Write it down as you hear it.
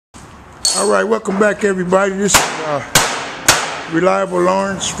All right, welcome back, everybody. This is Reliable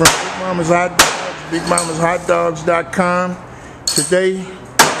Lawrence from Big Mama's Hot Dogs, BigMamasHotDogs.com. Today,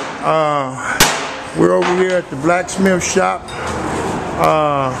 we're over here at the Blacksmith Shop,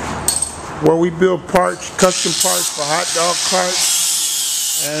 where we build parts, custom parts for Hotdog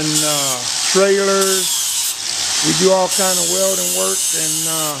Carts and trailers. We do all kind of welding work, and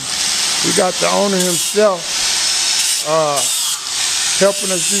we got the owner himself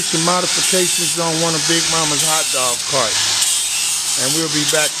helping us do some modifications on one of Big Mama's Hotdog Carts. And we'll be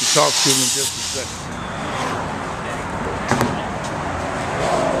back to talk to him in just a second.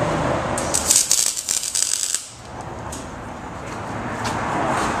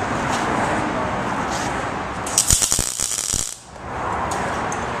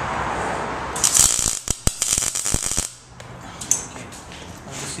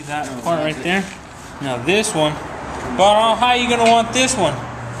 See that part right there? Now this one, but how are you gonna want this one?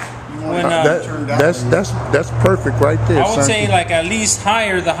 When that's perfect right there. I would say like at least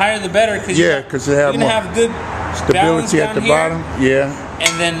higher. The higher the better, because because you have good stability at the bottom. Yeah.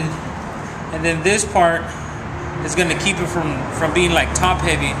 And then this part is gonna keep it from being like top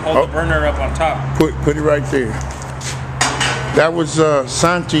heavy. Hold the burner up on top. Put it right there. That was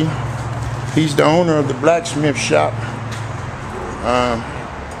Santi. He's the owner of the Blacksmith Shop. I'm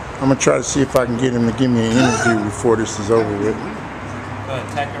gonna try to see if I can get him to give me an interview before this is over with. Go ahead,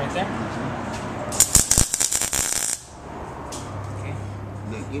 tack it right there. Okay.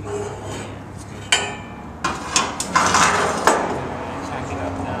 Tack it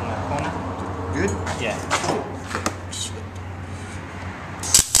up down that corner. Good? Yeah.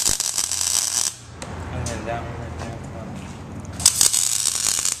 And then that one right there.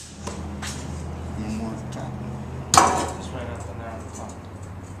 One more at the top. Just right up and down the top.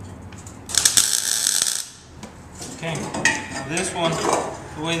 Okay, now this one,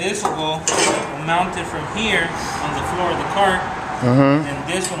 the way this will go, we'll mount it from here on the floor of the cart, and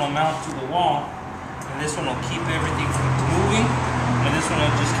this one will mount to the wall, and this one will keep everything from moving, and this one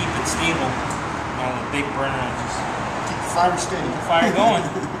will just keep it stable. Now the big burner will just keep the fire steady. Keep the fire going.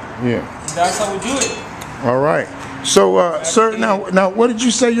 Yeah. And that's how we do it. All right. So, sir, now, what did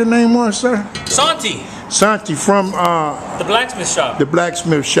you say your name was, sir? Santi. Santi from the Blacksmith Shop. The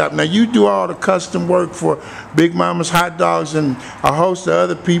Blacksmith Shop. Now you do all the custom work for Big Mama's Hot Dogs and a host of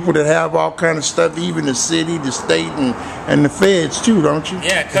other people that have all kind of stuff, even the city, the state, and the feds too, don't you?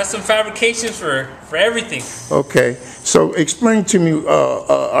 Yeah, custom fabrications for everything. Okay, so explain to me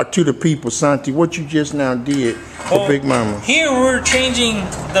to the people, Santi, what you just now did for Big Mama. Here we're changing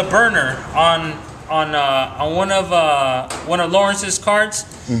the burner on one of Lawrence's carts.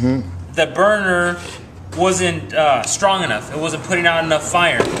 The burner wasn't strong enough. It wasn't putting out enough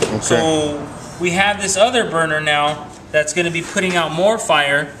fire. Okay. So we have this other burner now that's going to be putting out more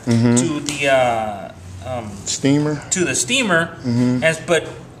fire to the steamer. To the steamer, but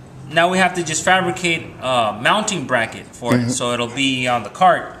now we have to just fabricate a mounting bracket for it, so it'll be on the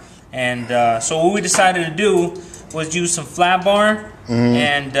cart. And so what we decided to do was use some flat bar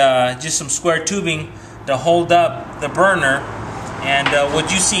and just some square tubing to hold up the burner. And what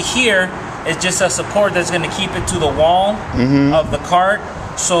you see here is just a support that's going to keep it to the wall of the cart,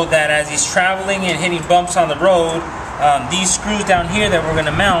 so that as he's traveling and hitting bumps on the road, these screws down here that we're going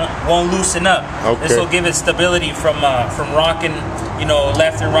to mount won't loosen up. Okay. This will give it stability from rocking,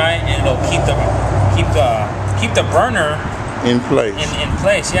 left and right, and it'll keep the burner in place. In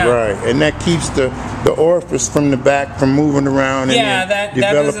place, yeah. Right, and that keeps the orifice from the back from moving around. Yeah, and that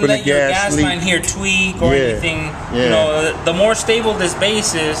doesn't let your gas line here tweak or anything. Yeah. The more stable this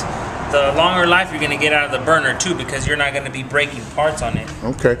base is, the longer life you're going to get out of the burner too, because you're not going to be breaking parts on it.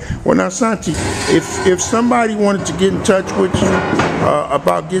 Okay. Well, now, Santi, if somebody wanted to get in touch with you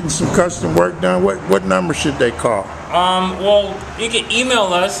about getting some custom work done, what number should they call? Well, you can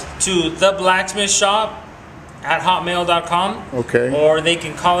email us to theblacksmithshop@hotmail.com. Okay. Or they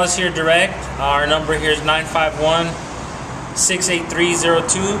can call us here direct. Our number here is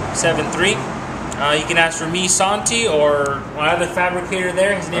 951-683-0273. You can ask for me, Santi, or my other fabricator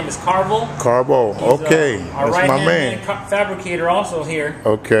there. His name is Carbo. Carbo, okay. Our That's my man. Fabricator also here.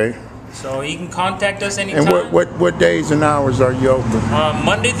 Okay. So you can contact us anytime. And what days and hours are you open?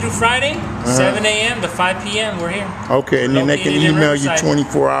 Monday through Friday, 7 a.m. to 5 p.m. We're here. Okay, and then they can email you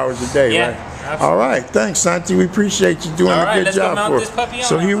 24 hours a day, right? Absolutely. All right, thanks, Santi. We appreciate you doing a good job for us.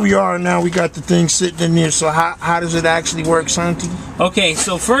 So here we are now. We got the thing sitting in there. So how does it actually work, Santi? Okay,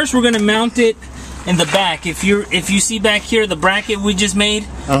 so first we're going to mount it in the back. If you see back here the bracket we just made,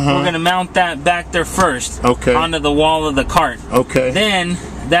 we're going to mount that back there first. Okay. Onto the wall of the cart. Okay. Then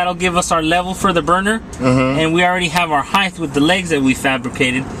that'll give us our level for the burner, and we already have our height with the legs that we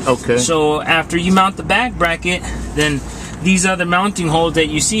fabricated. Okay. So after you mount the back bracket, then these other mounting holes that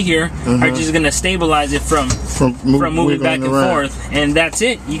you see here are just going to stabilize it from moving back and forth, and that's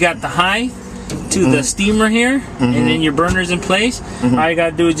it. You got the height to the steamer here, and then your burner's in place. All you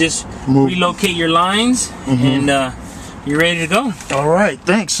gotta do is just relocate your lines, and you're ready to go. All right,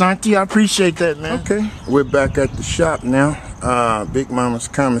 thanks, Santi. I appreciate that, man. Okay, we're back at the shop now, Big Mama's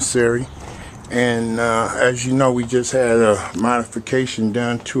commissary, and as you know, we just had a modification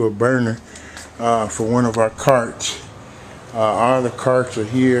done to a burner for one of our carts. All the carts are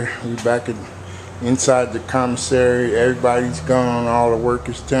here. We're back inside the commissary. Everybody's gone. All the work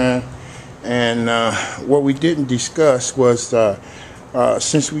is done. And what we didn't discuss was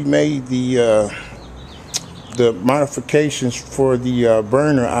since we made the modifications for the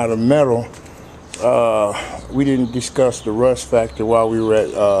burner out of metal, we didn't discuss the rust factor while we were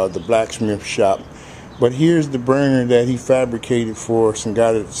at the Blacksmith Shop. But here's the burner that he fabricated for us and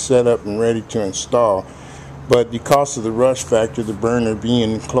got it set up and ready to install. But because of the rust factor, the burner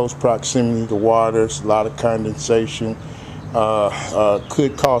being in close proximity to water, there's a lot of condensation,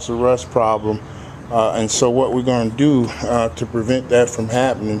 could cause a rust problem, and so what we're going to do to prevent that from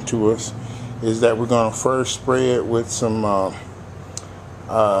happening to us is that we're going to first spray it with some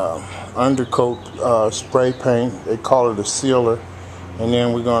undercoat spray paint. They call it a sealer, and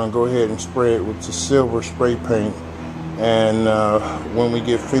then we're going to go ahead and spray it with the silver spray paint, and when we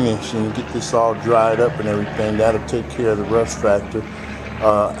get finished and get this all dried up and everything, that'll take care of the rust factor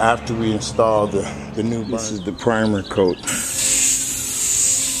after we install the new burner. This is the primer coat.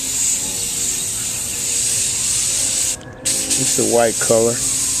 It's a white color.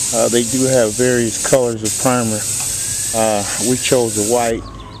 They do have various colors of primer. We chose the white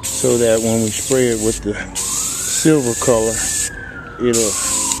so that when we spray it with the silver color, it'll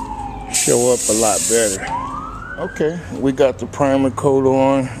show up a lot better. Okay, we got the primer coat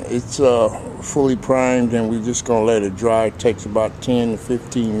on. It's fully primed, and we're just gonna let it dry. It takes about 10 to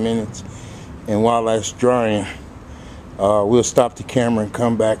 15 minutes, and while that's drying, we'll stop the camera and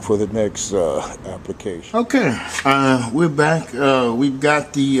come back for the next application. Okay, we're back. We've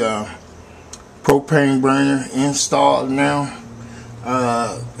got the propane burner installed now,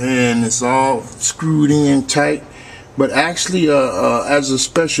 and it's all screwed in tight. But actually, as a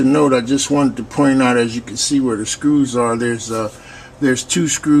special note, I just wanted to point out, as you can see where the screws are, there's 2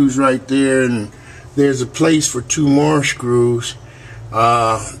 screws right there, and there's a place for 2 more screws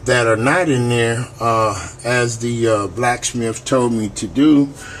that are not in there, as the blacksmith told me to do.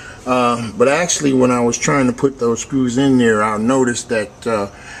 But actually, when I was trying to put those screws in there, I noticed that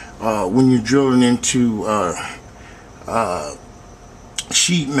when you're drilling into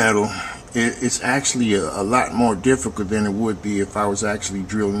sheet metal, it's actually a lot more difficult than it would be if I was actually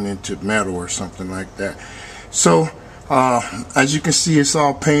drilling into metal or something like that. So as you can see, it's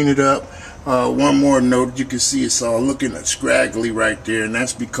all painted up. One more note, you can see it's all looking scraggly right there, and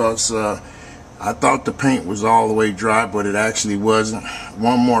that's because I thought the paint was all the way dry, but it actually wasn't.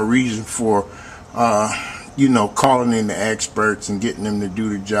 One more reason for you know, calling in the experts and getting them to do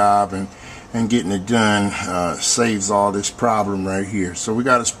the job and getting it done saves all this problem right here. So we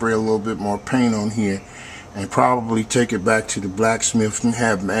got to spray a little bit more paint on here and probably take it back to the blacksmith and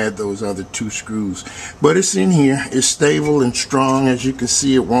have them add those other 2 screws. But it's in here. It's stable and strong. As you can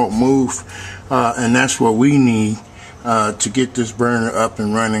see, it won't move, and that's what we need to get this burner up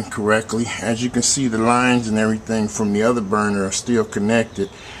and running correctly. As you can see, the lines and everything from the other burner are still connected.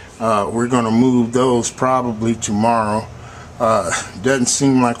 We're going to move those probably tomorrow. Doesn't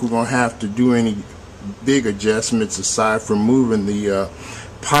seem like we're going to have to do any big adjustments aside from moving the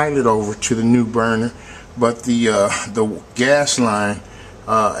pilot over to the new burner. But the gas line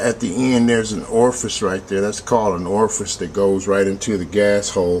at the end, there's an orifice right there. That's called an orifice that goes right into the gas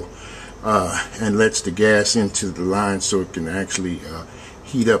hole and lets the gas into the line so it can actually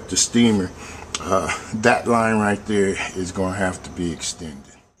heat up the steamer. That line right there is going to have to be extended.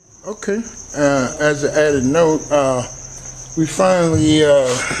 Okay, as an added note, we finally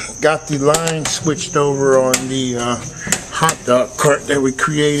got the line switched over on the Hotdog Cart that we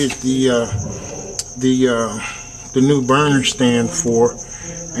created the new burner stand for.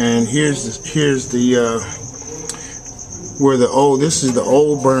 And here's the where the old, this is the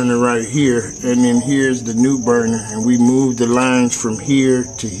old burner right here, and then here's the new burner, and we moved the lines from here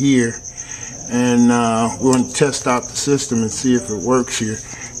to here, and we're going to test out the system and see if it works here.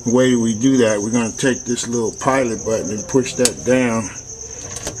 The way we do that, we're going to take this little pilot button and push that down,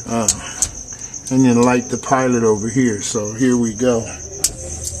 and then light the pilot over here. So here we go.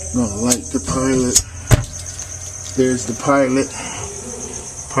 I'm going to light the pilot. There's the pilot.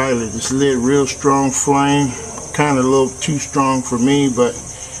 pilot. It's lit real strong flame, kind of a little too strong for me, but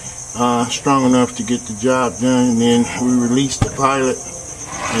strong enough to get the job done. And then we release the pilot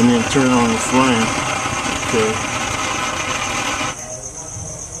and then turn on the flame. Okay.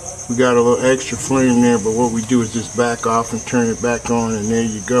 We got a little extra flame there, but what we do is just back off and turn it back on, and there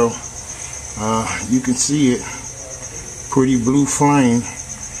you go. You can see it. Pretty blue flame.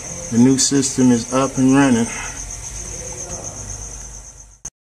 The new system is up and running.